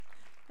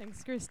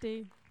Thanks,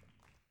 Christy.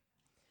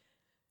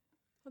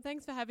 Well,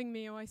 thanks for having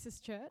me, Oasis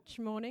Church.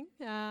 Morning.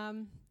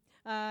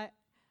 I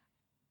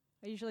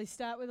usually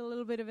start with a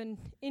little bit of an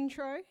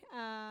intro,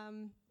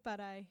 but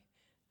I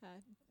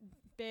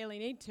barely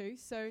need to.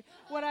 So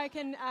what I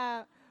can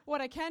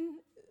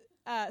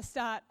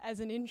start as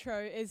an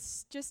intro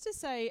is just to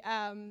say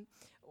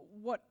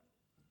what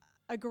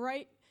a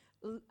great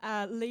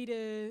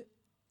leader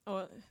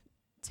or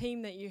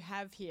team that you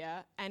have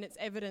here, and it's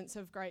evidence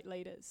of great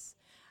leaders.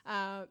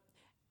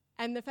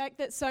 And the fact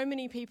that so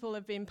many people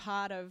have been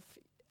part of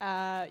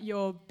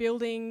your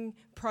building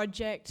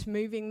project,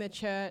 moving the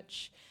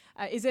church,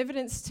 is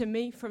evidence to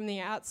me from the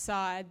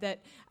outside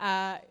that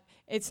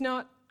it's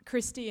not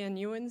Christy and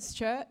Ewan's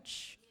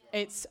church,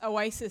 it's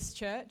Oasis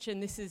Church,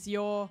 and this is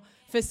your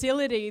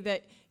facility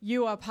that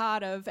you are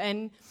part of.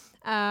 And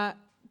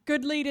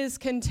good leaders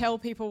can tell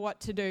people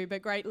what to do,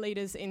 but great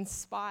leaders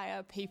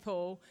inspire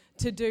people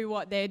to do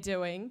what they're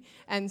doing.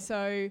 And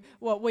so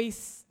what we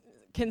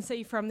can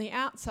see from the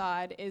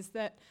outside is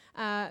that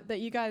that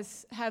you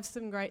guys have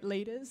some great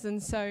leaders,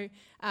 and so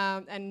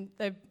and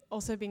they've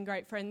also been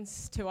great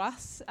friends to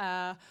us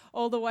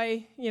all the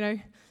way,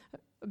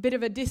 a bit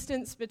of a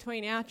distance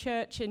between our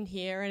church and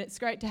here, and it's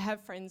great to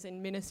have friends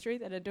in ministry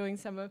that are doing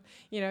some of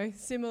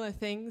similar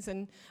things,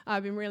 and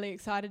I've been really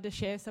excited to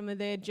share some of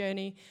their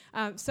journey.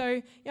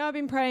 So I've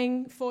been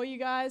praying for you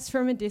guys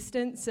from a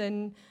distance,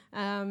 and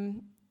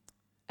I'm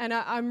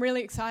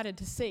really excited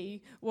to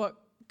see what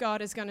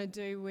God is going to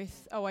do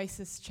with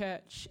Oasis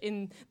Church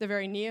in the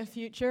very near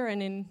future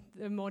and in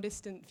the more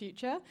distant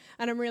future.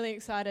 And I'm really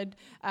excited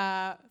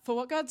for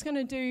what God's going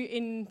to do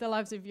in the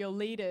lives of your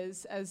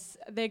leaders as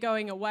they're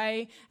going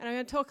away. And I'm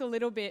going to talk a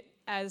little bit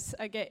as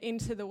I get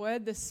into the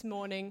word this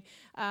morning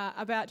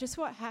about just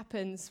what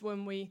happens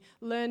when we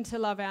learn to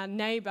love our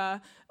neighbour.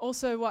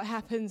 Also what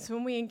happens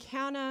when we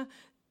encounter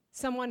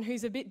someone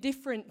who's a bit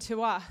different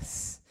to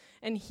us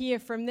and hear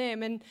from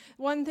them. And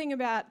one thing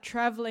about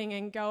traveling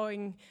and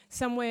going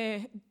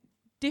somewhere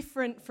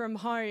different from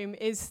home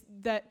is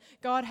that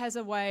God has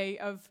a way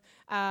of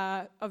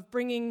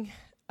bringing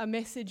a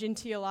message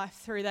into your life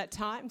through that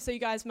time. So you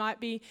guys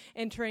might be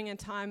entering a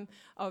time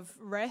of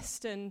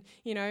rest and,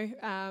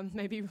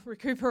 maybe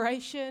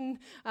recuperation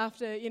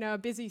after, a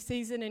busy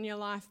season in your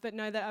life. But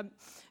know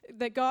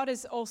that God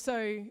has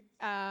also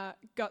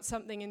got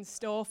something in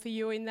store for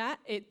you in that.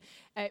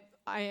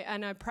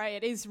 I pray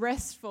it is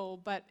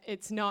restful, but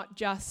it's not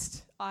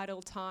just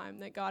idle time,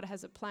 that God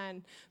has a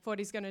plan for what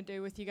he's going to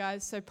do with you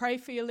guys. So pray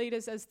for your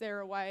leaders as they're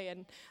away,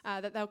 and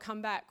that they'll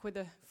come back with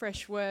a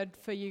fresh word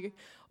for you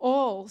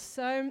all.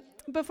 So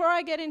before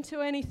I get into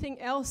anything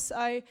else,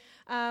 I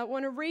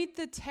want to read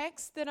the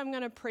text that I'm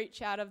going to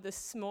preach out of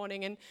this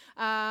morning. And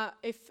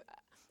if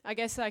I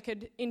guess I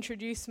could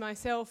introduce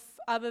myself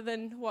other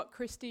than what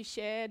Christy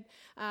shared,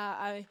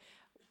 I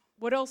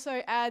would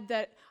also add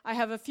that I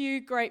have a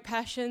few great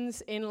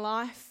passions in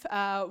life.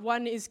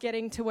 One is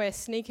getting to wear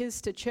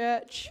sneakers to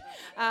church.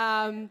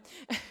 I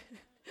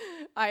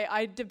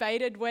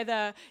debated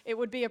whether it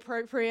would be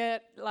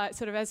appropriate,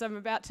 sort of as I'm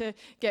about to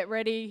get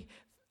ready.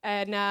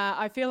 And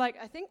I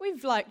think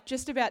we've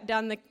just about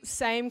done the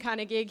same kind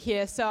of gig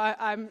here. So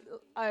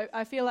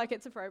I feel like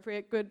it's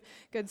appropriate.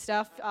 Good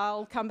stuff.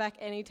 I'll come back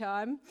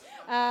anytime.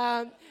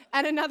 And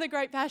another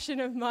great passion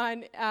of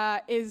mine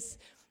is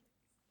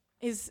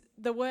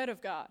the Word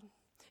of God.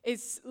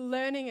 It's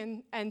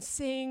learning and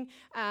seeing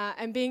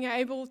and being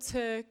able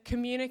to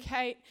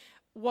communicate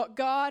what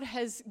God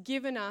has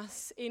given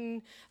us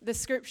in the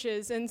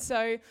Scriptures. And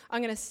so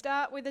I'm going to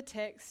start with a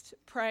text,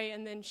 pray,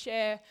 and then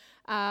share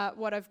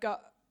what I've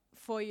got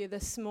for you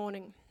this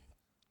morning.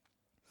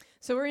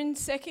 So we're in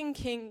 2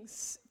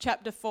 Kings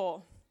chapter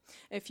 4.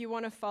 If you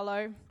want to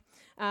follow,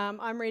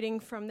 I'm reading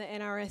from the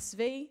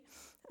NRSV,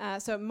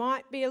 so it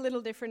might be a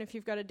little different if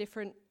you've got a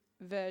different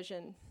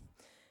version.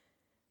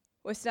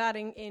 We're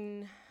starting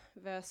in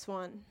verse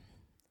 1.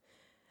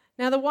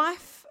 Now the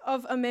wife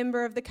of a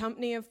member of the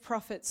company of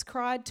prophets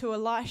cried to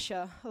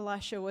Elisha.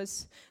 Elisha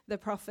was the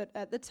prophet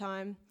at the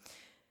time.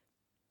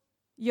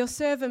 Your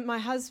servant, my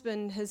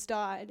husband, has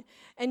died,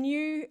 and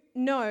you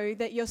know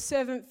that your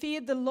servant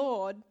feared the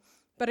Lord,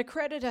 but a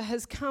creditor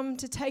has come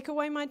to take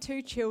away my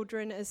 2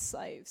 children as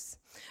slaves.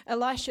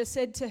 Elisha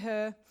said to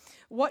her,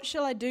 what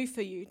shall I do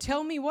for you?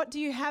 Tell me, what do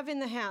you have in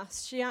the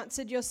house? She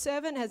answered, your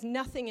servant has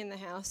nothing in the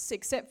house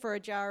except for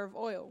a jar of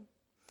oil.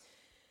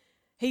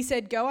 He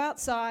said, go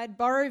outside,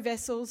 borrow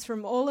vessels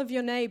from all of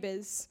your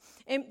neighbors,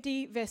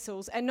 empty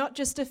vessels, and not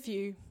just a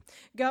few.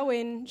 Go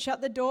in,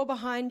 shut the door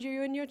behind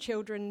you and your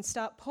children, and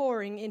start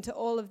pouring into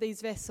all of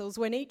these vessels.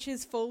 When each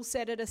is full,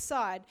 set it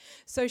aside.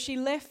 So she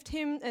left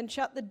him and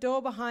shut the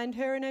door behind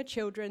her and her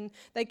children.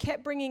 They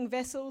kept bringing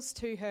vessels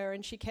to her,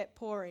 and she kept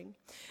pouring.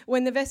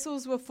 When the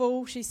vessels were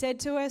full, she said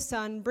to her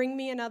son, bring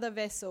me another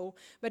vessel.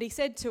 But he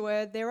said to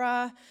her, there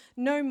are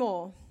no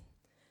more.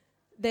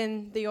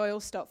 Then the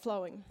oil stopped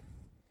flowing.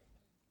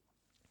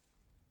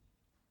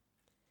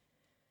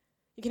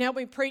 You can help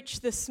me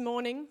preach this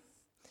morning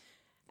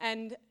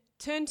and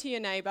turn to your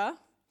neighbour,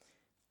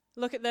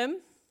 look at them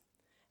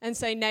and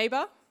say,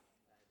 neighbour,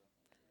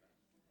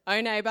 Oh,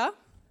 neighbour,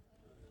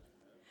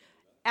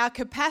 our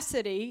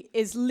capacity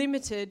is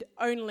limited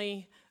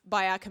only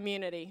by our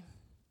community.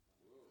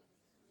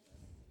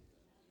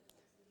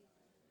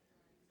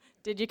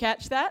 Did you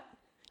catch that?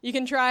 You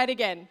can try it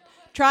again.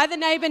 Try the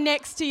neighbour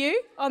next to you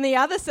on the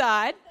other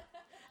side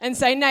and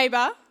say,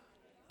 neighbour,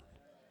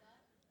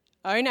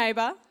 oh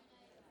neighbour,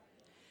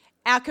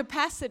 our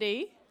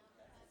capacity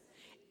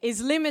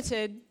is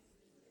limited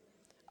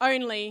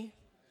only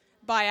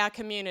by our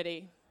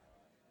community.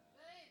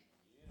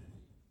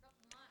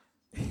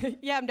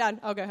 Yeah, I'm done.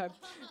 I'll go home.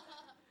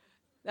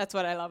 That's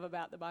what I love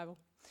about the Bible.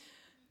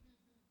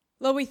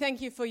 Lord, we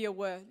thank you for your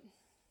word.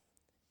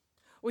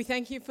 We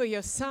thank you for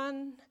your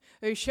Son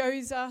who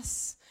shows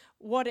us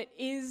what it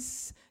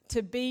is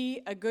to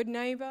be a good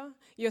neighbour.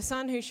 Your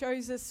Son who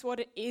shows us what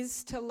it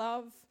is to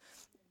love,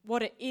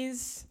 what it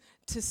is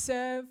to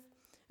serve.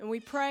 And we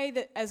pray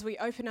that as we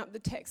open up the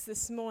text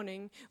this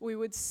morning, we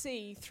would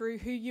see through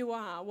who you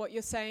are, what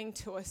you're saying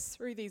to us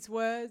through these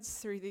words,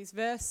 through these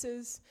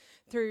verses,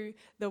 through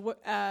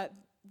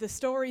the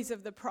stories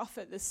of the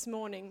prophet this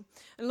morning.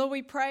 And Lord,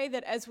 we pray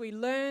that as we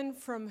learn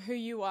from who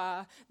you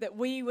are, that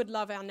we would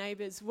love our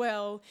neighbours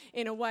well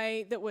in a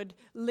way that would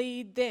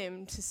lead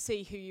them to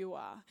see who you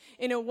are,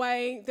 in a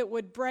way that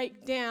would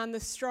break down the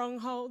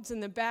strongholds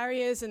and the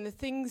barriers and the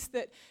things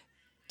that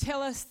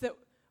tell us that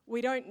we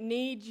don't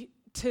need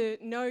to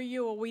know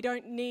you, or we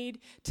don't need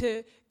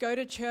to go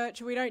to church,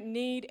 we don't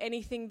need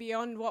anything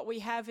beyond what we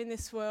have in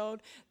this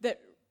world, that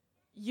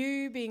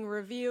you being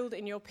revealed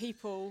in your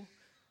people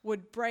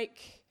would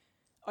break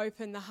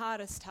open the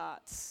hardest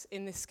hearts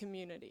in this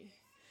community.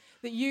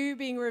 That you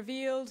being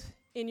revealed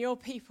in your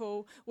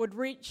people would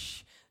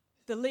reach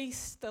the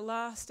least, the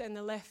last, and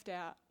the left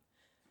out.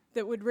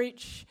 That would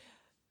reach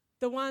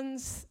the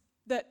ones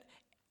that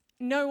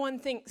no one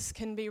thinks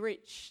can be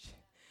reached.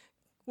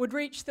 Would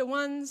reach the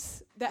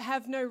ones that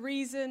have no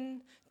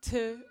reason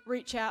to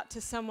reach out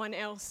to someone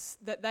else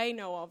that they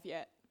know of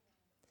yet.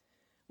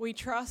 We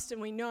trust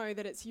and we know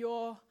that it's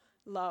your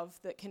love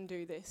that can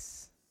do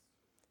this.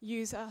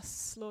 Use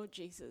us, Lord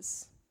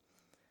Jesus.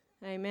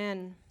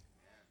 Amen.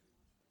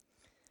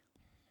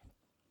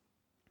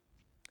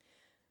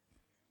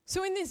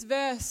 So in this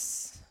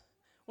verse,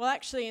 well,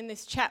 actually in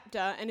this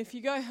chapter, and if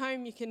you go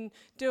home, you can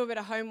do a bit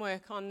of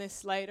homework on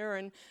this later,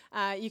 and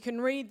you can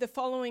read the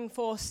following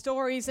 4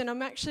 stories, and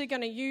I'm actually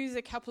going to use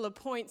a couple of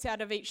points out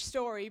of each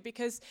story,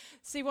 because,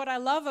 see, what I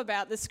love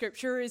about the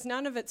scripture is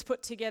none of it's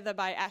put together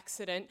by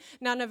accident.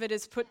 None of it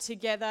is put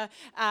together,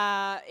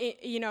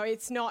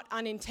 it's not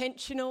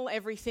unintentional.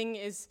 Everything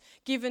is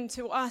given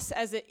to us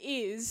as it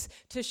is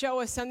to show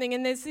us something,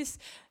 and there's this,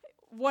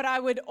 what I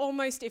would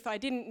almost, if I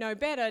didn't know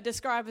better,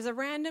 describe as a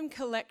random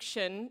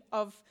collection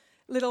of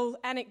little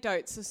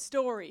anecdotes or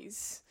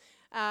stories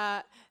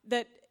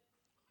that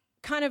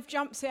kind of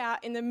jumps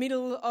out in the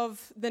middle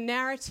of the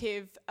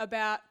narrative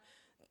about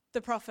the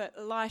prophet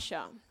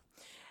Elisha.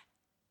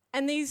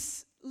 And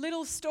these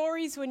little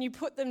stories, when you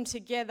put them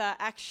together,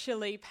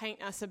 actually paint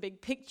us a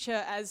big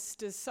picture, as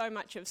does so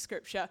much of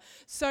Scripture.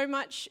 So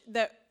much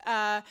that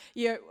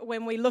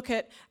when we look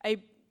at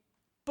a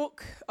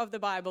book of the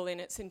Bible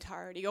in its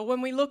entirety, or when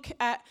we look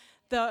at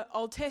the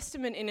Old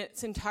Testament in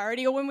its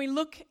entirety, or when we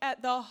look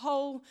at the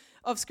whole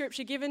of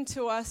Scripture given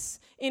to us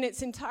in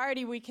its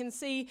entirety, we can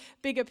see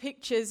bigger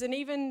pictures. And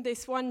even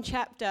this one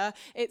chapter,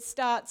 it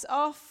starts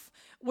off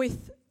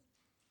with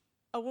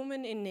a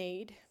woman in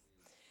need.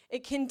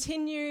 It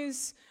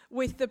continues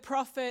with the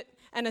prophet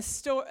and a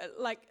story,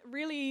 like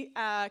really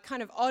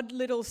kind of odd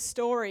little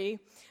story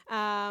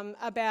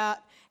about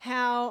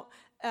how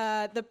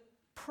the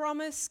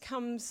promise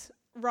comes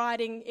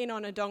riding in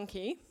on a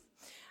donkey.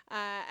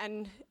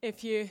 And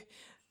if you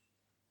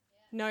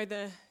know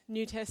the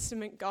New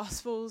Testament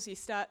Gospels, you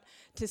start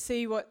to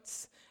see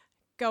what's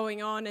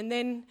going on. And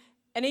then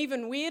an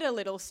even weirder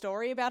little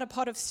story about a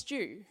pot of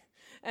stew.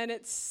 And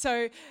it's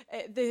so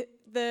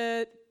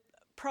the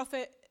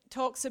prophet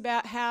talks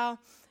about how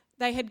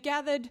they had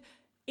gathered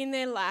in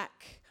their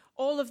lack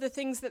all of the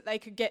things that they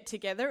could get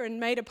together and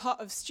made a pot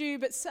of stew,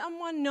 but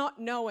someone not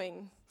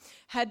knowing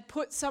had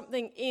put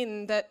something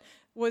in that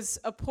was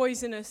a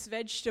poisonous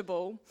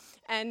vegetable,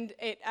 and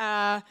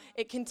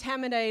it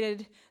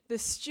contaminated the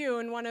stew.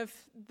 And one of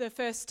the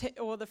first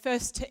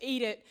to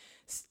eat it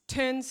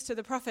turns to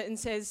the prophet and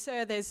says,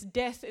 "Sir, there's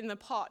death in the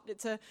pot."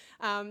 It's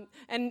and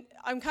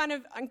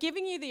I'm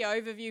giving you the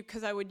overview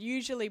because I would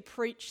usually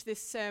preach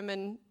this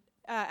sermon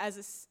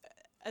as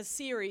a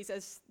series,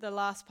 as the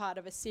last part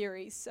of a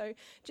series. So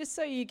just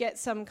so you get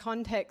some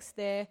context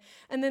there.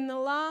 And then the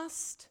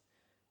last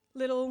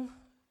little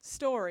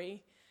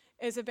story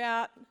is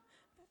about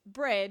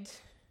bread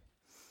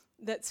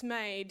that's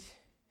made,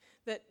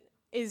 that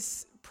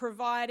is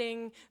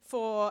providing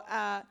for,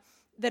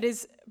 that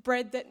is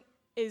bread that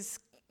is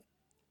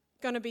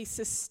going to be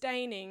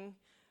sustaining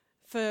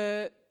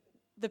for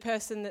the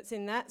person that's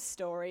in that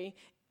story,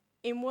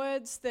 in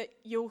words that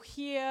you'll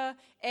hear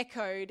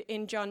echoed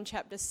in John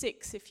chapter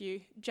 6, if you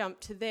jump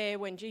to there,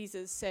 when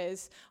Jesus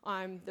says,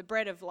 "I'm the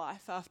bread of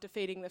life," after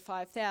feeding the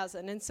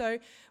 5,000. And so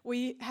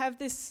we have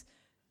this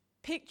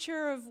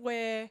picture of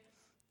where,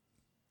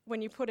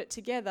 when you put it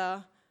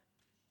together,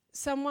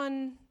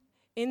 someone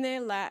in their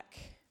lack,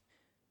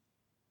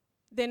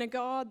 then a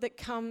God that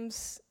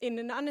comes in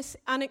an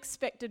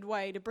unexpected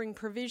way to bring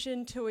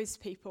provision to his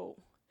people.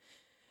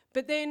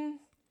 But then,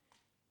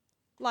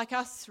 like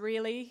us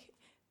really,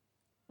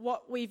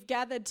 what we've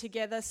gathered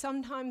together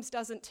sometimes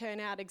doesn't turn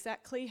out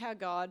exactly how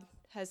God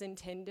has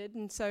intended.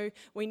 And so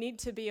we need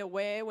to be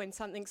aware when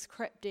something's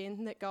crept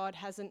in that God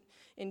hasn't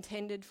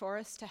intended for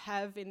us to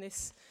have in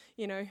this,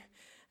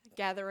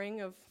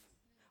 gathering of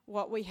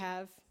what we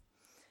have.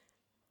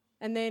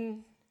 And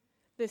then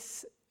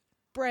this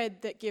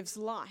bread that gives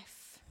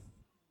life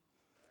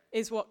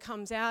is what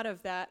comes out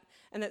of that.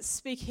 And it's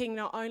speaking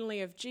not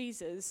only of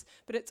Jesus,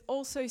 but it's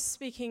also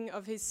speaking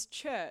of his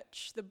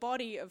church, the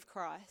body of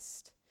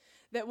Christ.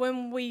 That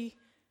when we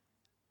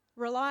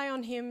rely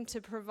on him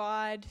to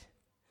provide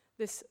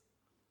this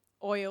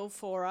oil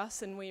for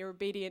us and we are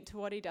obedient to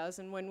what he does,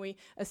 and when we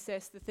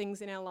assess the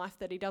things in our life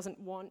that he doesn't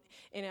want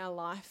in our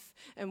life,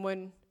 and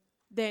when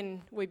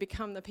then we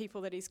become the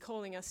people that he's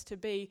calling us to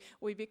be,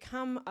 we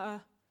become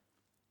a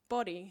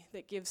body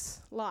that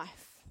gives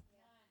life.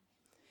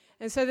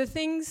 And so the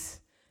things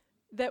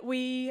that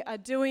we are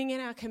doing in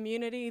our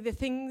community, the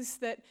things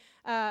that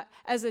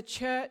as a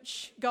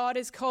church God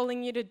is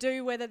calling you to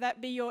do, whether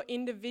that be your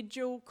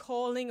individual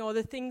calling or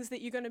the things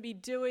that you're going to be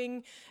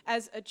doing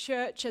as a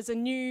church, as a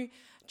new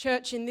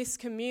church in this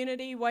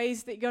community,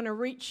 ways that you're going to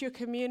reach your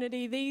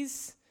community,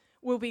 these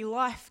will be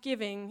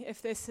life-giving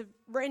if they're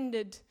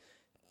surrendered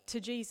to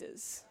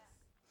Jesus.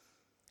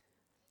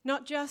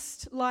 Not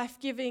just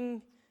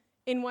life-giving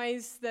in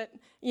ways that,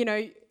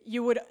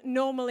 you would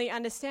normally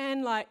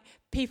understand, like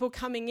people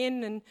coming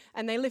in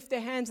and they lift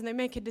their hands and they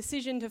make a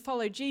decision to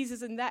follow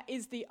Jesus, and that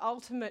is the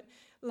ultimate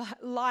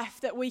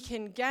life that we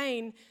can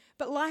gain.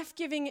 But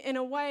life-giving in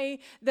a way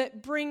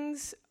that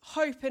brings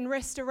hope and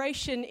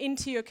restoration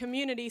into your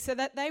community so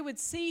that they would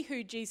see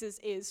who Jesus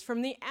is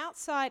from the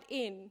outside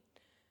in.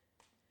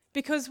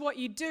 Because what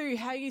you do,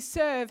 how you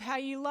serve, how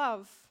you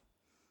love,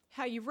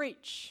 how you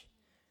reach.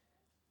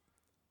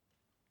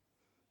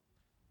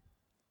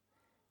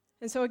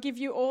 And so I'll give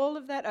you all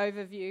of that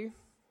overview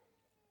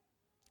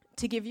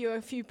to give you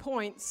a few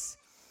points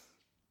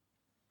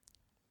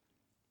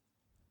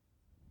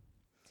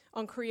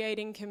on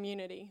creating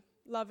community,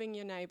 loving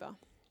your neighbour.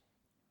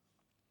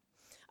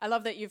 I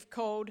love that you've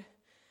called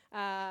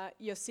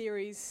your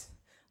series,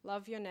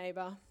 Love Your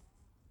Neighbour.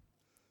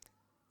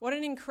 What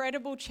an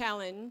incredible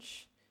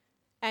challenge,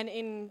 and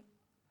in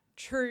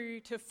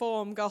true to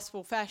form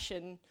gospel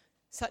fashion,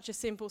 such a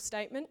simple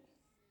statement.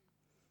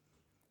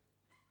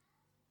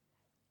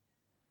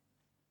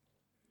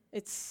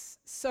 It's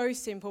so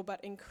simple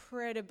but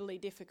incredibly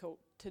difficult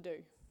to do.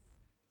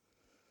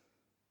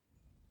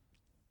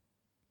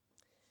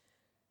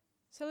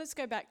 So let's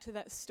go back to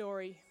that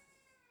story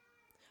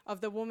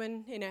of the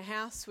woman in her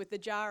house with the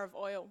jar of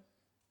oil.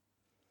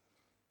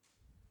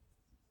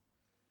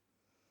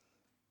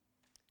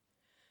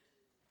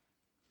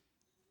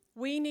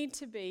 We need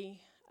to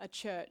be a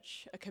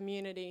church, a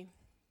community,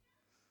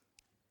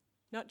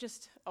 not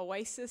just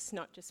Oasis,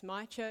 not just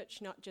my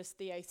church, not just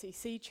the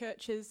ACC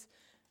churches,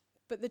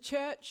 but the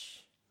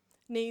church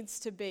needs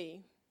to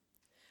be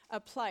a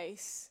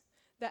place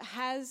that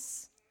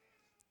has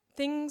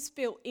things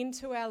built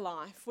into our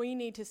life. We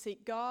need to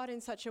seek God in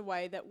such a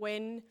way that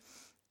when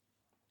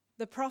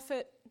the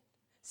prophet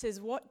says,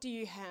 "What do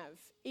you have?"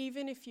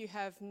 even if you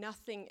have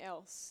nothing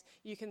else,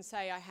 you can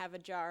say, "I have a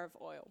jar of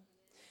oil."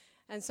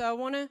 And so I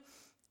want to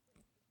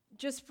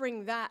just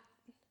bring that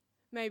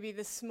maybe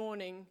this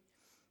morning,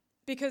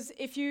 because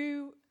if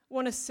you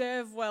want to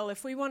serve well,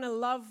 if we want to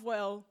love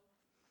well,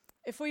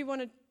 if we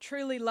want to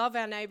truly love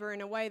our neighbour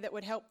in a way that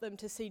would help them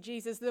to see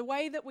Jesus, the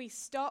way that we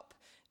stop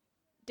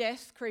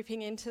death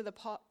creeping into the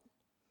pot,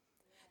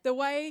 the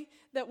way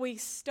that we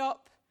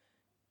stop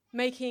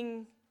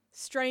making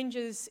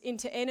strangers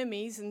into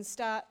enemies and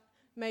start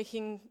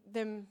making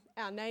them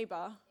our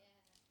neighbour,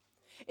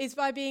 is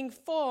by being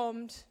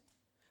formed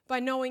by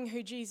knowing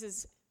who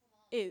Jesus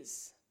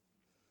is.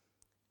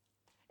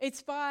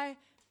 It's by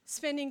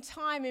spending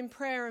time in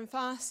prayer and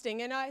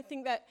fasting. And I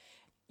think that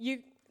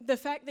the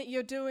fact that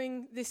you're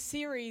doing this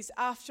series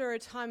after a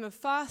time of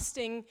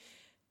fasting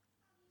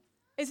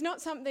is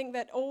not something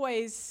that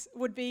always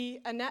would be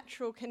a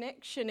natural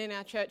connection in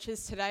our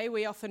churches today.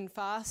 We often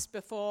fast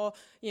before,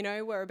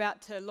 we're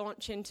about to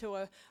launch into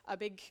a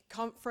big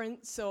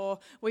conference, or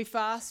we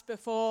fast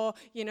before,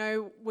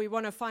 we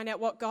want to find out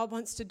what God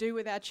wants to do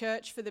with our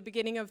church for the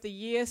beginning of the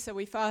year, so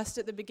we fast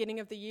at the beginning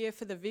of the year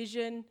for the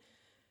vision.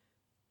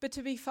 But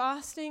to be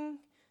fasting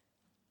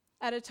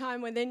at a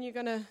time when then you're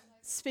going to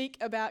speak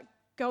about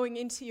going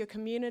into your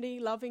community,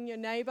 loving your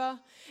neighbour,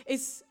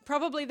 is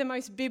probably the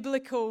most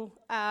biblical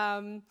that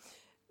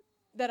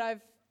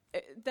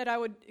I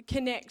would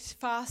connect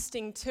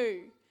fasting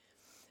to.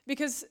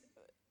 Because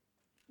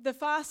the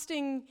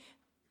fasting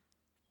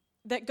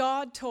that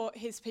God taught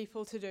his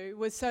people to do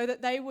was so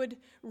that they would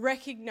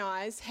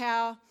recognise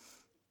how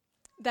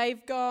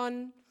they've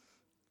gone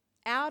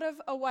out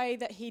of a way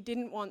that he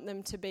didn't want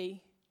them to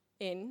be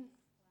in.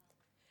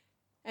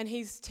 And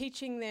he's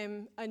teaching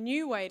them a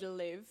new way to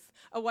live,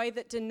 a way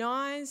that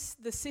denies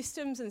the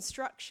systems and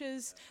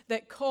structures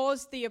that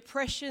caused the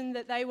oppression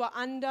that they were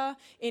under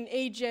in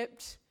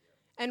Egypt,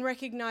 and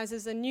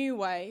recognizes a new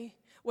way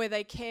where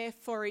they care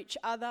for each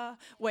other,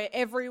 where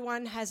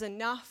everyone has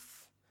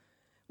enough,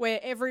 where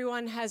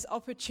everyone has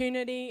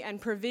opportunity and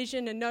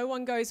provision and no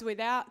one goes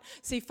without.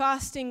 See,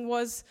 fasting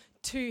was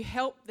to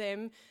help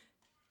them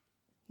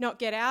not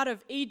get out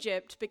of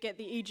Egypt, but get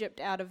the Egypt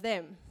out of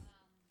them.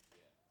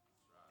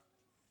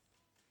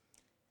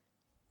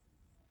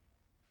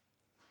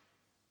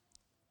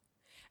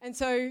 And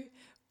so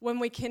when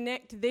we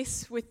connect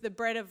this with the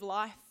bread of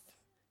life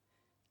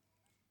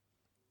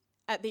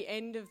at the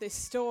end of this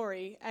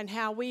story, and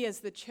how we as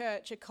the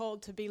church are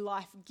called to be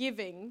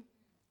life-giving,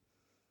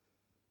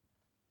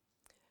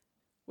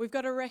 we've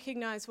got to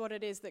recognize what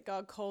it is that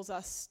God calls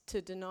us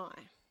to deny,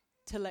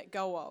 to let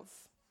go of.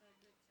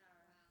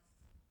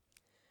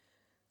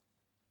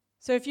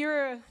 So if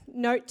you're a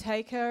note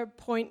taker,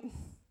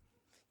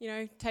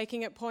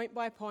 taking it point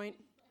by point,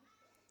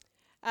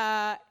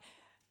 and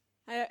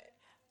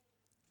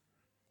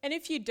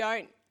if you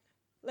don't,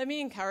 let me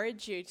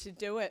encourage you to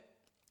do it.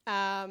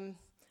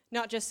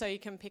 Not just so you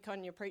can pick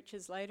on your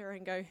preachers later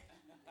and go,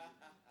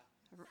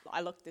 I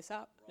looked this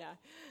up. No,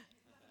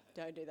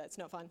 don't do that. It's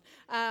not fun.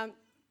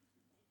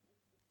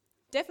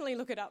 Definitely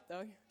look it up,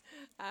 though.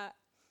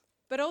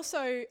 But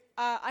also,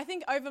 I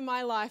think over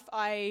my life,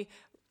 I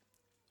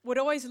would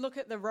always look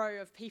at the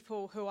row of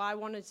people who I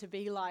wanted to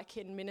be like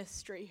in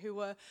ministry, who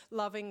were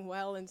loving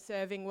well and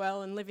serving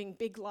well and living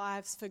big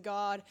lives for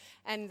God,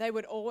 and they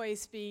would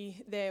always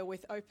be there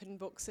with open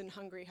books and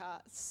hungry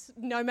hearts,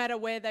 no matter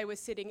where they were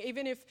sitting.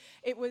 Even if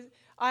it was,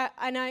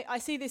 I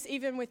see this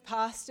even with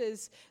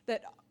pastors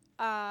that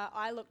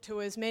I look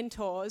to as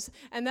mentors,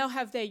 and they'll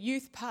have their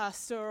youth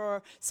pastor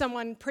or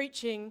someone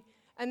preaching,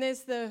 and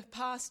there's the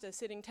pastor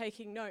sitting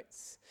taking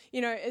notes.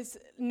 It's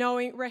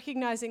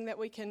recognizing that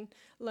we can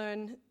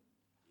learn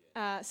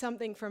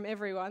something from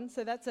everyone.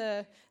 So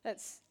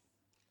that's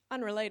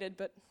unrelated,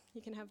 but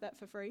you can have that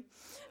for free.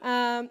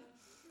 So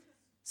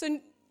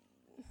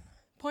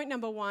point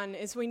number 1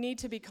 is we need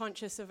to be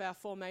conscious of our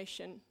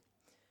formation.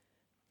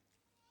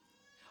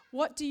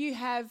 What do you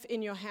have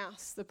in your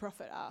house? The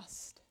prophet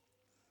asked.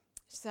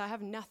 She said, I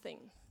have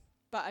nothing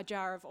but a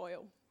jar of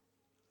oil.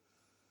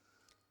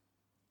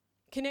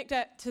 Connect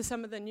that to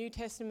some of the New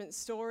Testament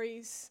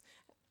stories,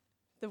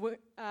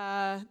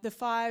 the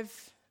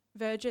 5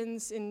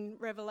 virgins in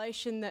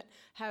Revelation that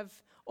have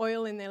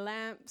oil in their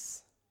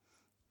lamps,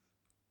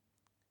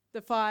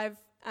 the 5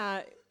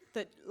 that,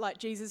 like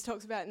Jesus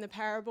talks about in the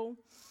parable.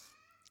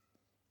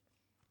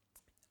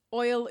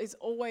 Oil is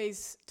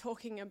always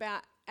talking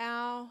about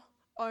our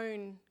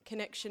own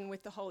connection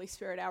with the Holy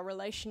Spirit, our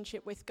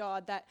relationship with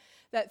God,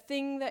 that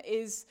thing that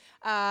is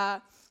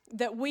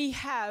that we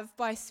have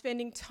by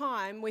spending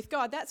time with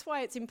God. That's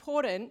why it's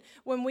important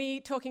when we're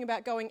talking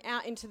about going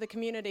out into the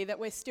community that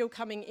we're still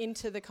coming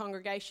into the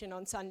congregation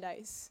on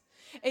Sundays.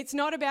 It's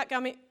not about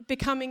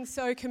becoming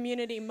so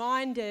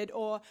community-minded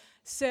or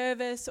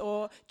service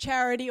or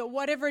charity or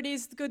whatever it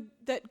is good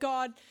that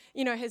God,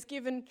 has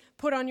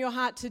put on your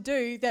heart to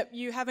do, that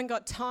you haven't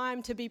got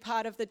time to be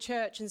part of the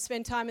church and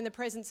spend time in the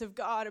presence of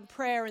God and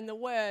prayer and the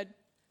Word.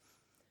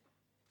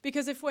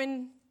 Because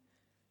when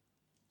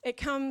it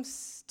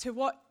comes to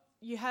what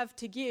you have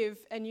to give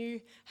and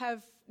you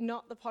have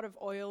not the pot of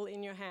oil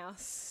in your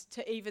house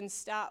to even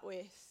start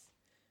with,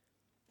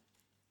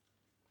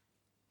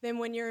 then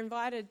when you're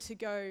invited to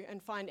go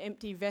and find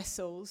empty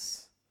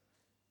vessels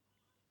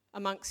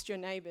amongst your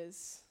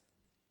neighbours,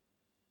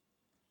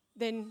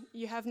 then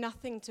you have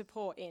nothing to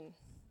pour in.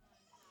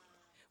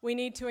 We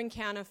need to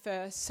encounter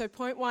first. So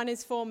point 1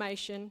 is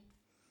formation.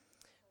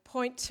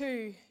 Point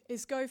 2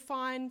 is go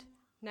find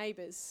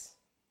neighbours.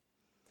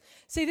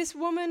 See, this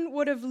woman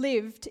would have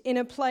lived in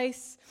a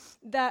place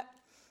that,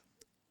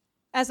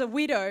 as a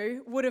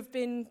widow, would have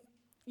been,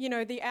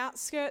 the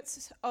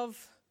outskirts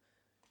of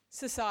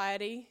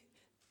society.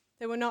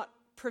 There were not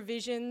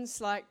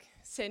provisions like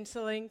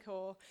Centrelink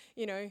or,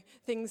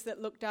 things that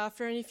looked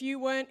after. And if you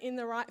weren't in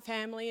the right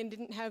family and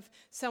didn't have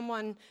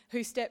someone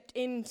who stepped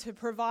in to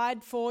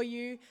provide for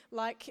you,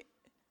 like,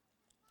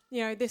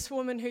 this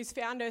woman who's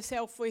found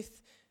herself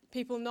with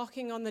people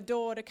knocking on the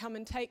door to come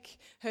and take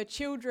her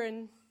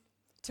children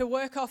to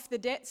work off the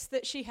debts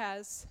that she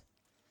has,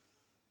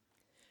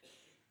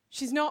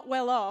 she's not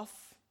well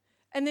off.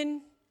 And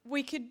then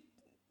we could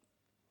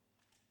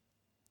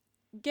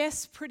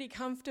guess pretty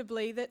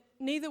comfortably that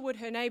neither would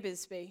her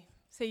neighbours be.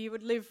 So you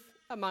would live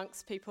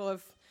amongst people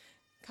of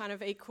kind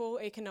of equal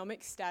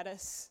economic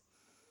status.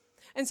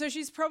 And so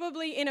she's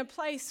probably in a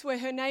place where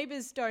her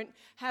neighbours don't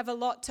have a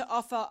lot to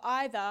offer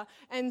either.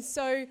 And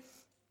so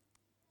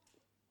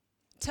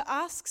to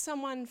ask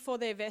someone for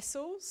their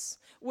vessels,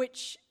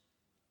 which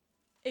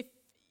if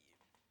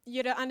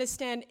you don't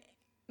understand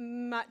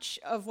much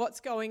of what's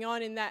going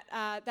on in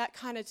that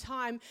kind of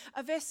time,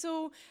 a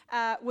vessel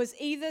was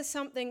either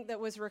something that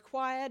was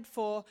required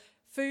for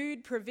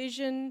food,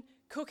 provision,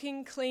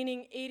 cooking,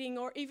 cleaning, eating,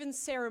 or even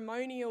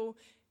ceremonial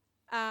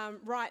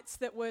rites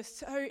that were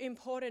so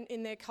important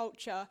in their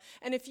culture.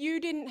 And if you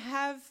didn't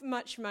have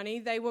much money,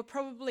 they were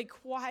probably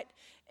quite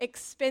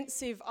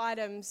expensive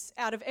items.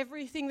 Out of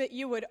everything that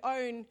you would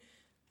own,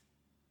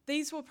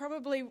 these were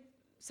probably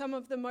some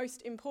of the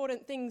most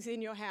important things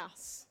in your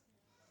house.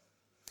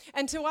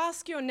 And to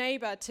ask your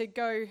neighbour to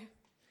go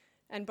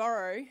and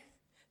borrow,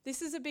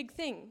 this is a big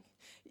thing.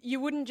 You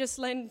wouldn't just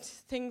lend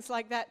things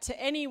like that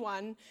to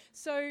anyone.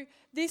 So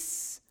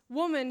this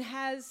woman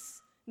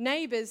has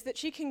neighbours that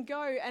she can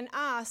go and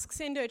ask,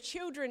 send her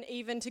children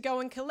even to go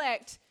and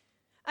collect,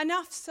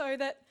 enough so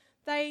that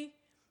they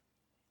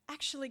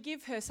actually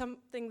give her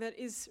something that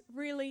is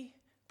really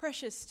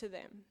precious to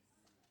them.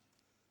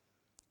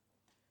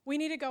 We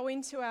need to go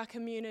into our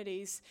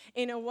communities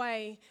in a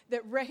way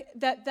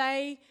that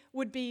they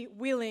would be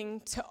willing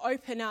to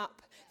open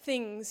up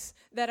things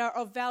that are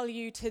of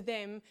value to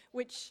them,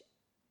 which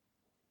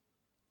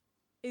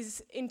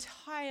is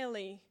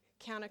entirely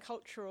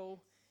countercultural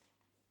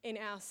in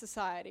our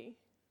society.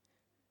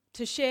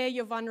 To share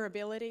your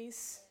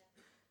vulnerabilities,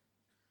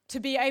 to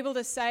be able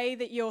to say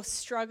that you're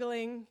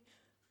struggling,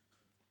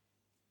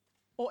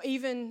 or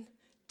even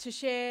to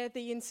share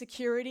the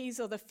insecurities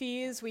or the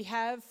fears we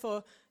have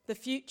for the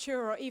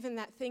future, or even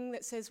that thing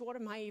that says, what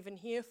am I even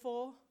here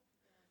for?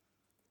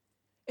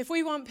 If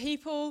we want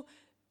people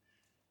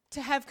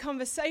to have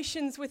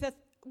conversations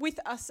with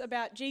us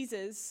about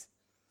Jesus,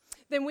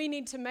 then we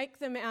need to make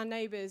them our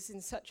neighbours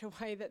in such a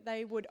way that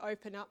they would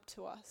open up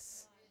to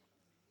us.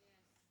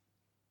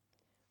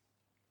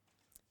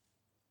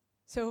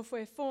 So if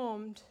we're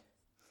formed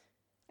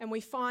and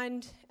we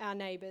find our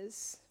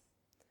neighbours,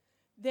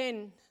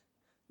 then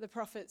the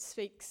prophet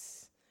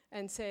speaks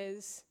and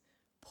says,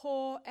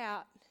 pour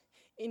out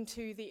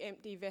into the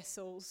empty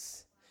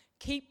vessels.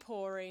 Keep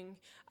pouring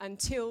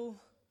until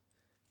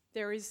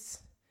there is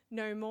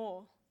no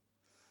more.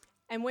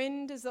 And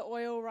when does the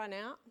oil run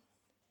out?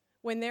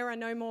 When there are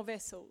no more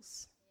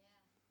vessels.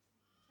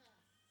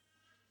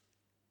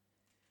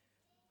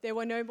 There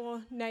were no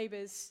more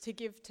neighbours to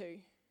give to.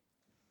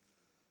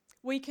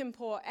 We can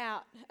pour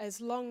out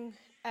as long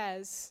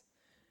as,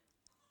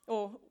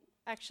 or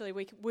actually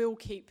we will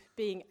keep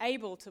being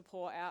able to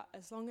pour out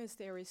as long as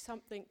there is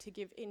something to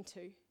give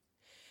into.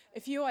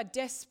 If you are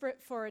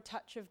desperate for a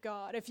touch of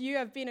God, if you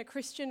have been a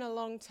Christian a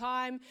long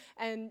time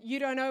and you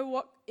don't know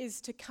what is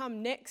to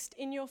come next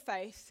in your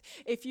faith,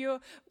 if you're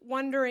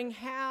wondering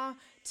how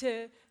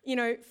to,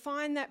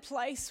 find that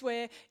place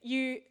where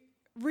you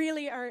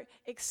really are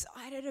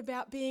excited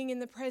about being in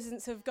the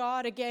presence of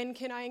God again,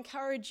 can I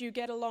encourage you,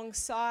 get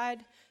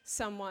alongside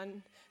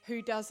someone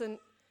who doesn't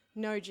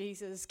know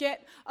Jesus.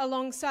 Get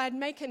alongside,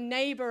 make a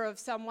neighbour of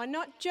someone,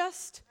 not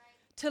just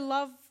to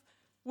love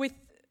with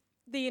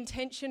the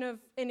intention of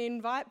an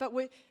invite, but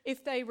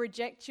if they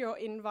reject your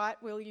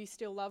invite, will you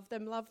still love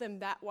them? Love them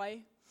that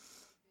way.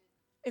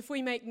 If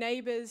we make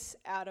neighbours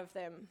out of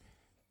them,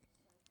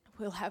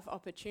 we'll have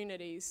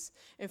opportunities.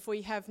 If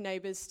we have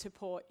neighbours to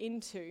pour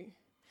into,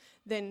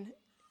 then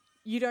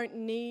you don't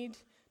need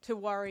to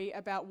worry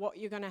about what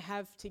you're going to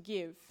have to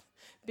give,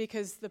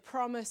 because the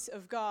promise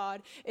of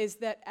God is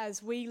that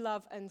as we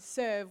love and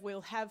serve,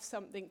 we'll have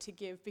something to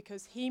give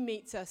because He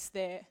meets us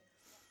there.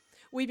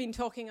 We've been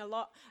talking a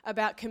lot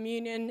about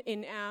communion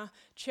in our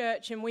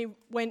church, and we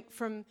went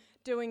from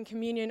doing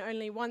communion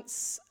only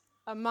once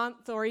a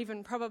month or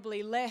even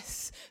probably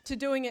less to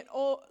doing it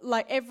all,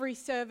 like every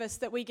service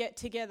that we get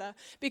together,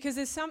 because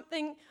there's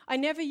something I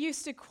never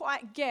used to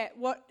quite get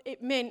what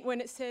it meant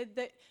when it said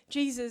that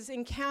Jesus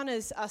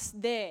encounters us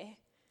there.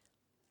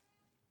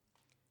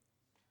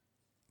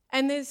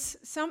 And there's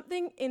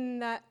something in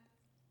that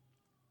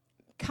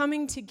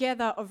coming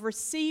together of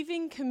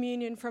receiving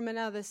communion from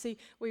another. See,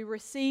 we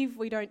receive,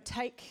 we don't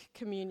take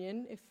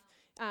communion if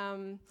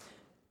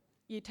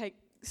you take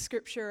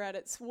Scripture at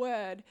its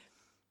word.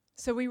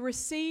 So we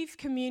receive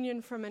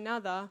communion from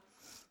another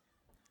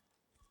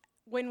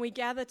when we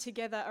gather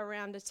together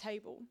around a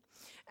table.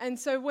 And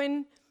so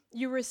when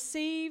you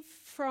receive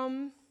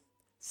from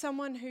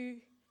someone who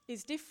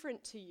is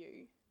different to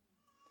you,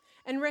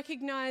 and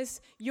recognize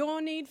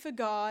your need for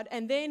God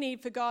and their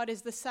need for God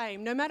is the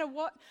same, no matter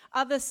what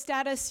other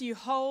status you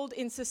hold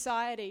in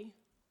society,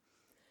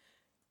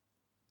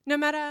 no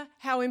matter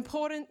how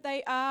important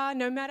they are,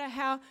 no matter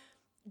how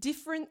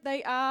different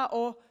they are,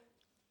 or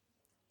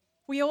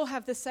we all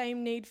have the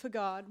same need for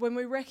God. When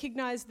we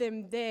recognize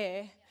them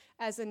there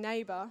as a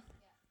neighbor,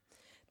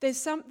 there's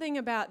something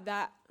about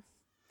that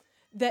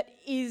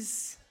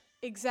is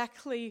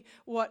exactly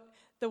what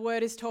the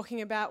word is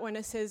talking about when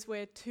it says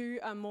where two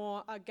or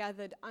more are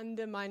gathered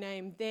under my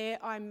name, there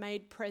I'm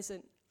made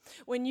present.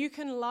 When you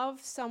can love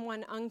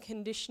someone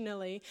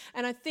unconditionally,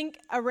 and I think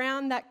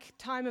around that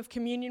time of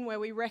communion where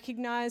we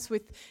recognize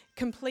with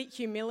complete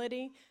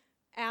humility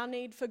our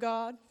need for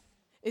God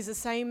is the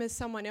same as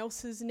someone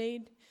else's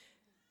need,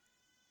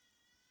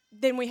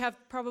 then we have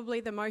probably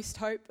the most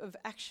hope of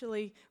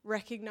actually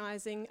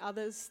recognizing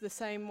others the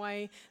same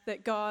way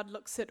that God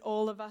looks at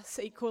all of us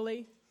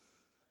equally.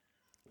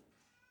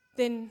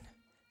 Then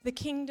the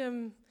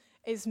kingdom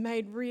is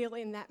made real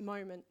in that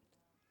moment.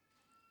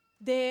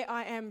 There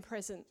I am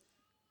present,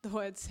 the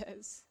word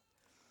says.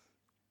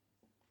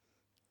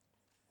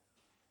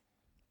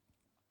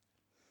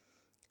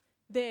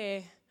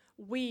 There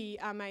we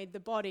are made the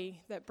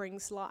body that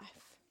brings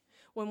life,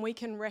 when we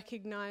can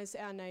recognize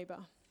our neighbour.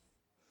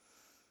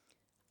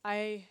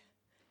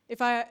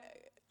 If I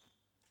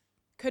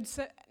could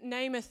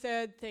name a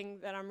third thing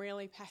that I'm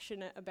really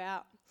passionate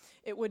about,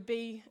 it would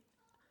be,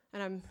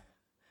 and I've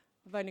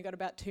only got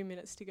about 2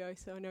 minutes to go,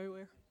 so I know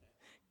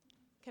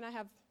can I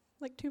have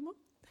like 2 more?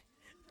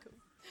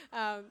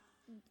 Cool.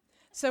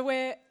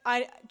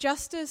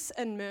 Justice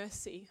and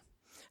mercy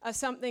are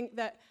something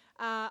that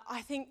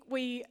I think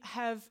we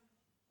have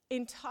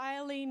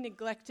entirely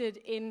neglected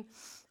in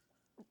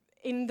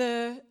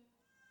the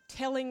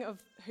telling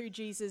of who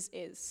Jesus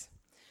is.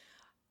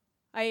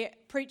 I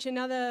preach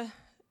another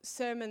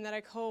sermon that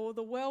I call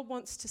 "The World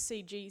Wants to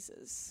See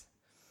Jesus."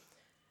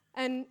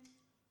 And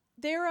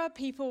there are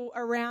people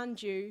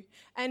around you,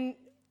 and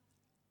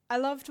I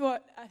loved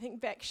what I think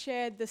Beck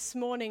shared this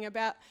morning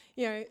about,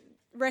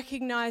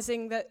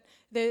 recognizing that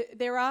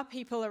there are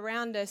people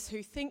around us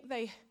who think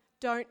they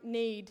don't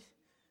need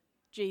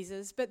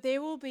Jesus, but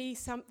there will be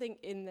something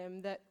in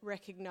them that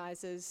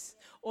recognizes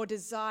or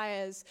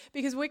desires,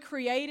 because we're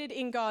created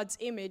in God's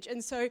image.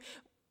 And so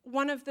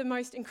one of the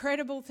most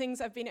incredible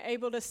things I've been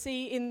able to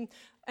see in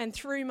and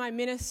through my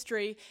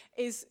ministry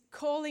is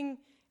calling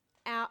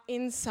out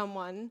in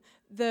someone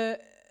the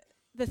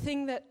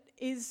thing that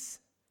is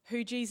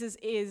who Jesus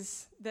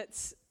is,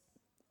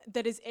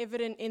 that is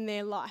evident in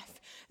their life.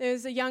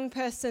 There's a young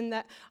person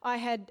that I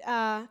had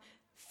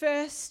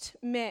first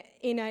met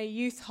in a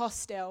youth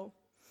hostel,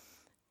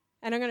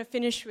 and I'm going to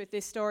finish with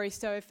this story.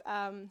 So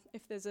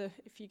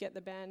if you get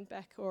the band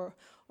back or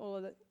all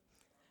of it.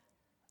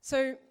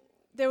 So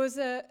there was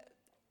a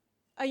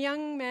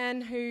young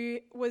man who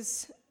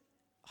was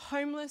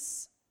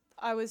homeless.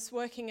 I was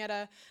working at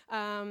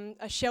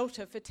a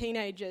shelter for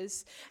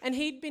teenagers, and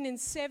he'd been in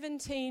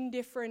 17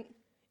 different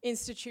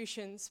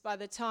institutions by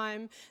the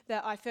time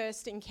that I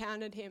first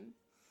encountered him.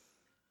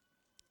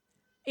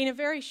 In a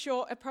very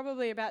short,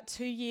 probably about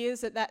 2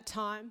 years at that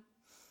time,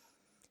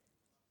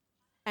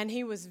 and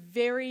he was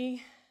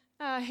very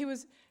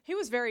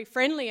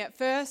friendly at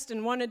first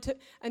and wanted to,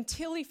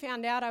 until he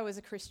found out I was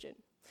a Christian,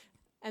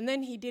 and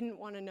then he didn't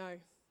want to know.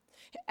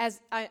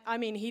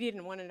 He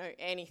didn't want to know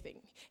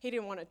anything. He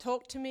didn't want to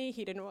talk to me.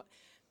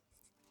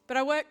 But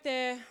I worked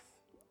there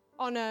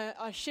on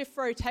a shift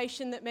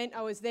rotation that meant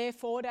I was there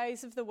 4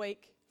 days of the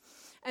week.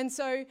 And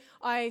so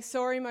I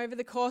saw him over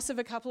the course of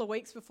a couple of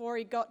weeks before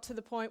he got to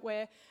the point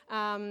where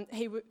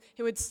he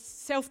would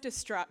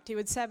self-destruct. He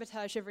would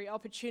sabotage every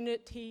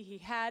opportunity he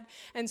had.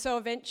 And so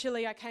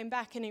eventually I came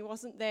back and he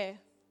wasn't there.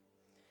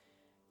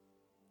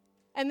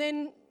 And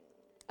then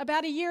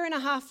about 1.5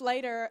 years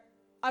later,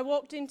 I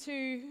walked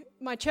into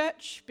my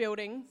church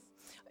building.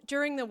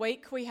 During the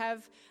week, we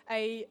have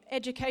a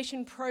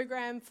education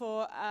program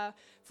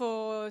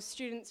for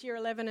students year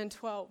 11 and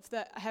 12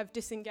 that have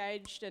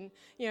disengaged, and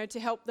to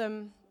help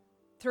them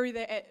through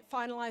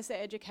finalise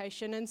their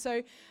education. And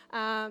so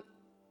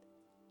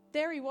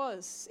there he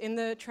was in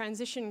the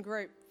transition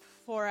group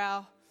for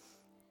our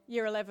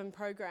year 11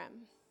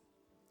 program,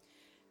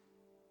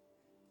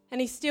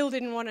 and he still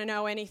didn't want to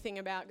know anything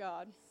about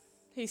God.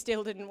 He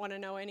still didn't want to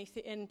know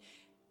anything.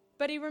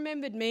 But he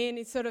remembered me, and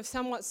he sort of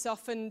somewhat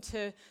softened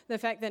to the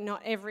fact that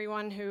not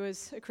everyone who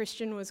was a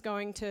Christian was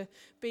going to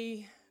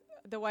be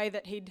the way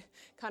that he'd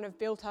kind of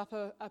built up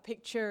a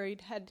picture.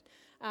 He'd had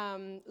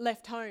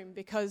left home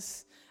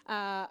because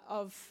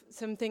of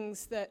some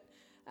things that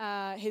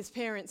his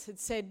parents had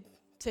said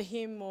to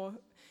him, or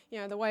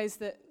the ways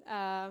that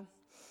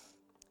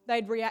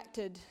they'd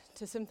reacted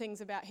to some things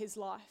about his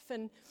life.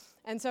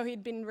 And so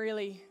he'd been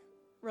really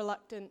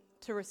reluctant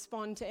to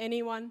respond to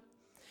anyone.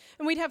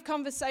 And we'd have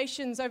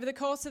conversations over the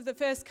course of the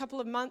first couple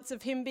of months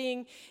of him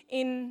being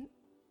in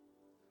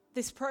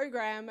this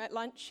program. At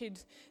lunch, he'd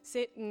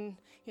sit and,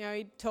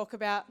 he'd talk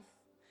about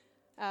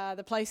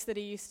the place that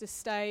he used to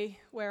stay,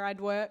 where I'd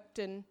worked,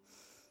 and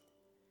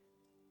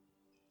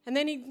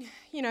then he'd,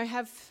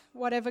 have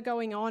whatever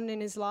going on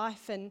in his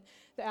life, and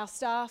our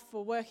staff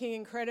were working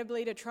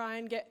incredibly to try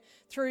and get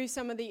through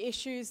some of the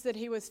issues that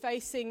he was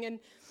facing, and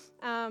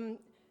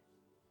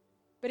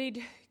but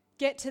he'd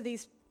get to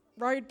these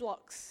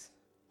roadblocks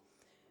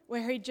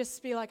where he'd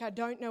just be like, I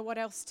don't know what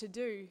else to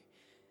do.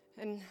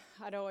 And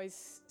I'd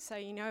always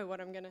say, you know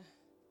what I'm going to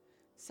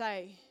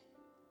say.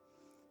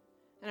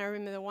 And I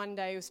remember the one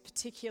day he was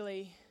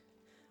particularly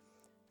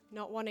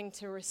not wanting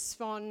to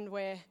respond,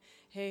 where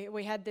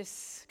we had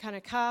this kind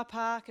of car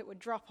park, it would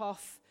drop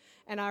off,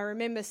 and I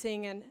remember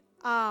seeing an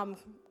arm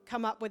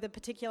come up with a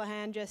particular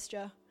hand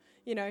gesture,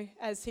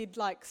 as he'd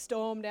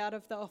stormed out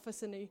of the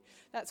office, and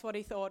that's what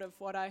he thought of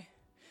what I,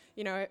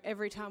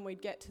 every time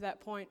we'd get to that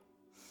point.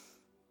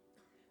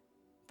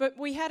 But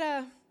we had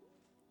a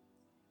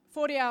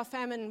 40-hour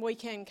famine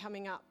weekend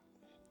coming up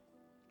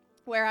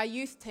where our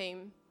youth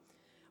team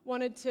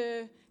wanted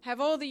to have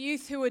all the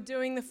youth who were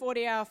doing the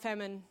 40-hour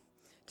famine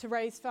to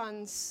raise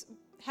funds,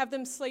 have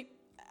them sleep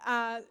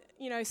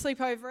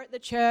sleep over at the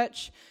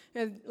church,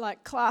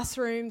 like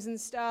classrooms and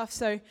stuff.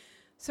 So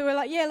we're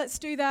like, yeah, let's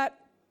do that.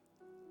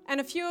 And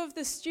a few of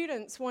the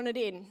students wanted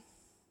in.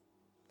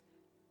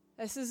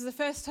 This is the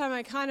first time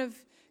I kind of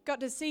got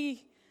to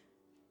see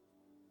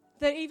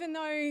that even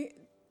though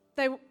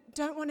they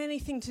don't want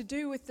anything to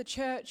do with the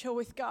church or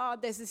with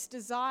God, there's this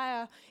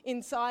desire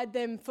inside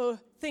them for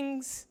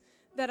things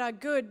that are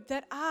good,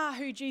 that are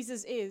who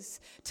Jesus is,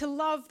 to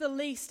love the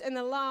least and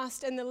the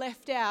last and the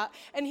left out.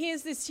 And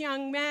here's this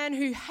young man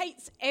who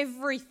hates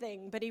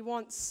everything, but he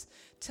wants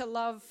to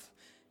love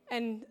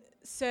and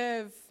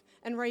serve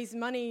and raise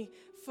money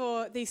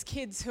for these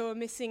kids who are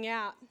missing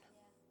out.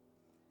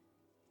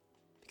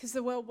 Because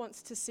the world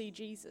wants to see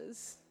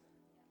Jesus.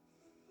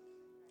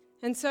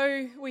 And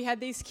so we had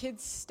these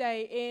kids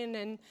stay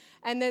in,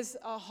 and there's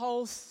a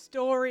whole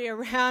story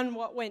around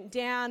what went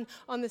down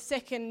on the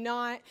second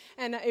night,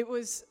 and it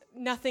was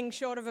nothing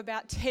short of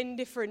about 10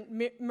 different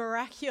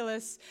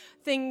miraculous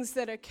things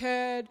that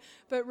occurred,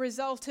 but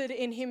resulted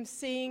in him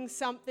seeing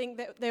something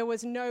that there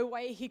was no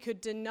way he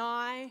could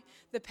deny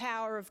the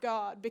power of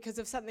God because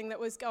of something that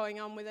was going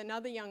on with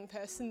another young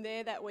person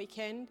there that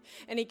weekend.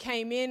 And he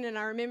came in, and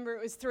I remember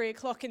it was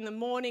 3:00 in the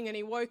morning, and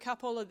he woke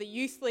up all of the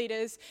youth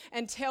leaders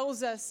and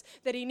tells us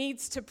that he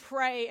needs to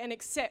pray and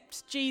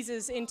accept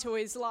Jesus into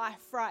his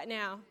life right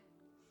now.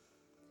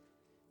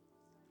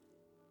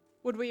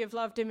 Would we have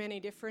loved him any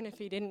different if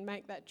he didn't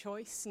make that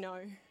choice?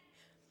 No.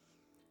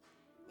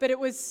 But it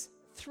was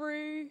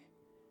through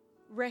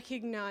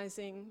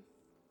recognizing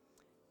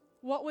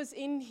what was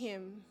in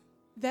him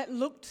that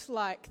looked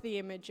like the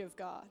image of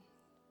God,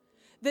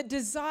 that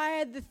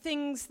desired the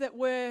things that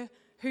were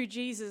who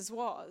Jesus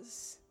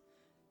was,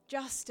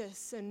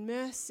 justice and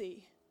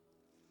mercy.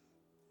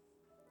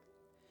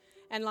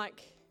 And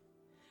like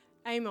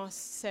Amos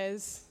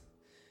says,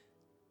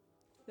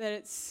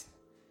 that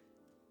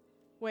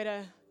we're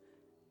to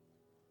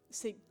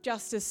seek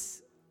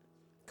justice,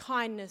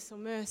 kindness or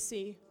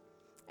mercy,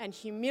 and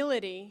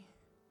humility.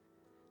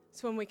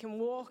 It's when we can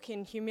walk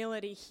in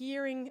humility,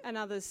 hearing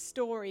another's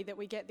story, that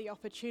we get the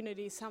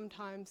opportunity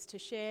sometimes to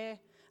share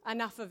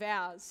enough of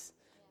ours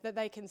that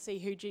they can see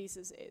who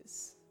Jesus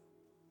is.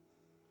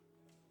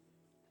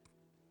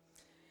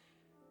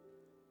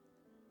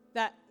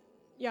 That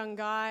young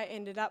guy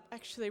ended up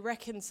actually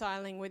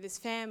reconciling with his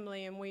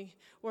family, and we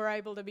were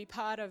able to be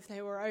part of,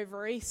 they were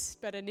over east,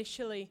 but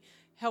initially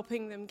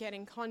helping them get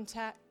in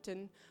contact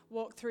and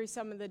walk through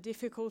some of the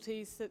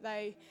difficulties that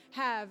they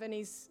have. And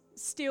he's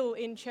still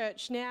in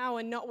church now,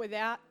 and not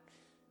without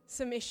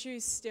some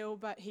issues still,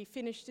 but he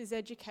finished his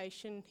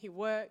education, he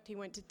worked, he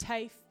went to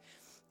TAFE,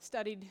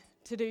 studied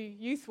to do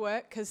youth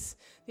work, because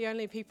the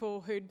only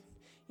people who'd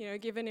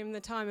given him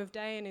the time of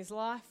day in his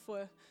life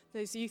were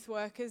those youth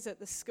workers at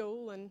the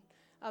school and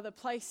other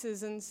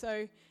places. And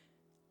so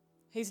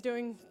he's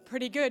doing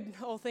pretty good,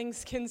 all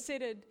things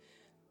considered,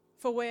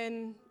 for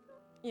when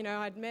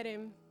I'd met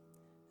him.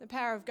 The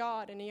power of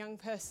God in a young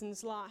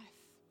person's life.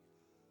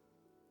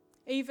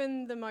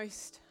 Even the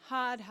most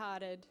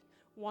hard-hearted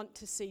want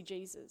to see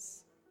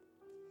Jesus.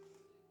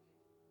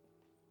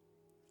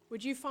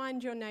 Would you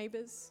find your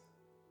neighbours?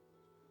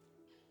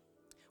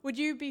 Would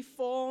you be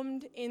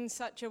formed in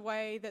such a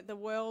way that the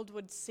world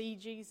would see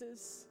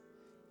Jesus?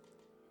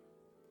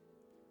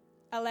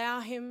 Allow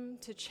him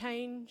to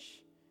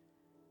change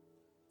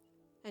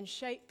and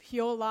shape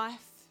your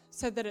life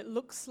so that it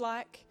looks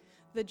like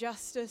the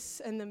justice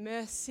and the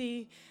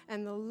mercy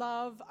and the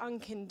love,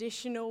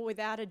 unconditional,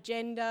 without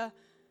agenda,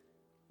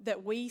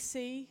 that we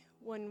see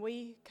when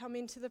we come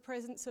into the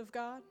presence of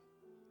God.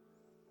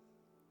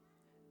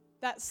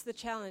 That's the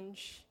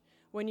challenge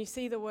when you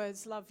see the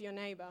words, love your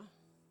neighbour.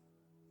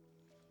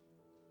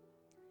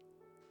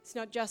 It's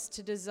not just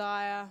to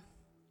desire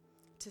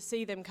to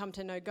see them come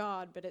to know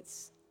God, but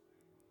it's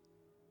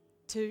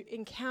to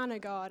encounter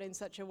God in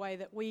such a way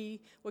that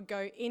we would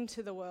go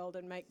into the world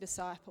and make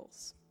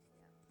disciples.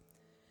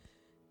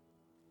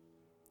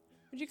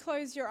 Would you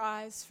close your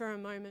eyes for a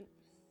moment?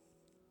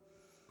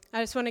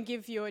 I just want to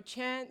give you a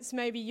chance.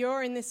 Maybe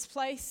you're in this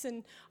place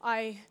and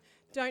I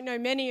don't know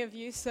many of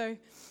you, so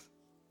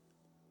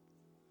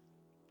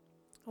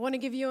I want to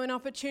give you an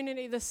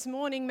opportunity this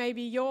morning.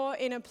 Maybe you're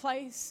in a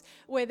place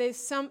where there's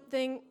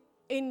something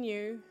in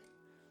you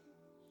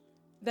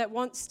that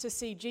wants to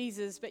see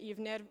Jesus, but you've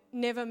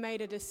never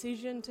made a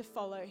decision to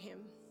follow him.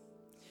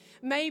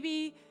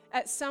 Maybe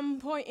at some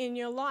point in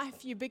your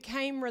life you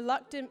became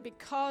reluctant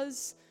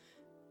because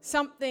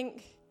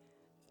something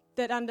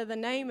that under the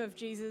name of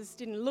Jesus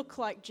didn't look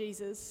like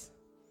Jesus.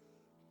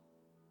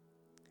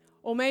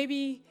 Or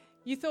maybe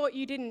you thought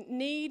you didn't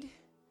need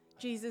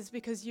Jesus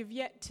because you've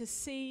yet to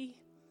see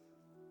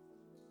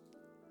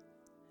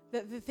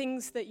that the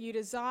things that you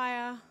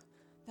desire,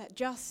 that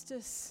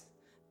justice,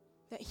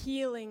 that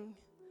healing,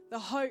 the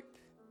hope,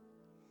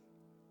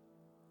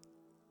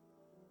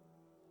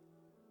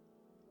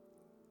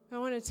 I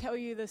want to tell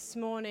you this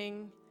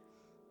morning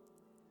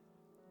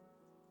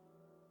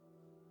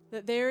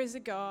that there is a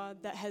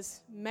God that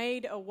has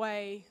made a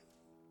way,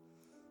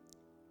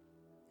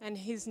 and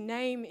his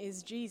name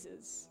is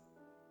Jesus.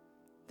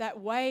 that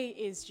way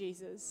is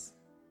Jesus.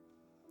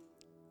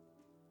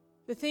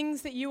 The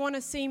things that you want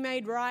to see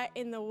made right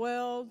in the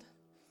world,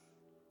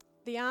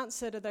 the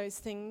answer to those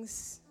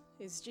things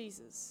is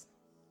Jesus.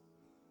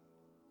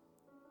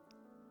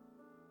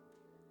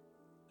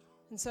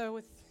 And so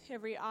with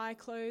every eye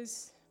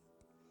closed,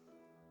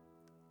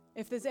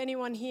 if there's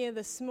anyone here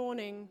this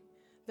morning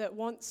that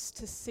wants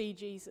to see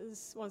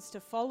Jesus, wants to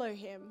follow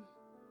him,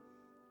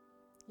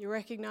 you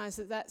recognize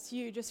that that's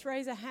you, just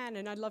raise a hand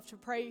and I'd love to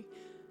pray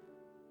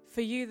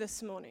for you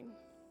this morning.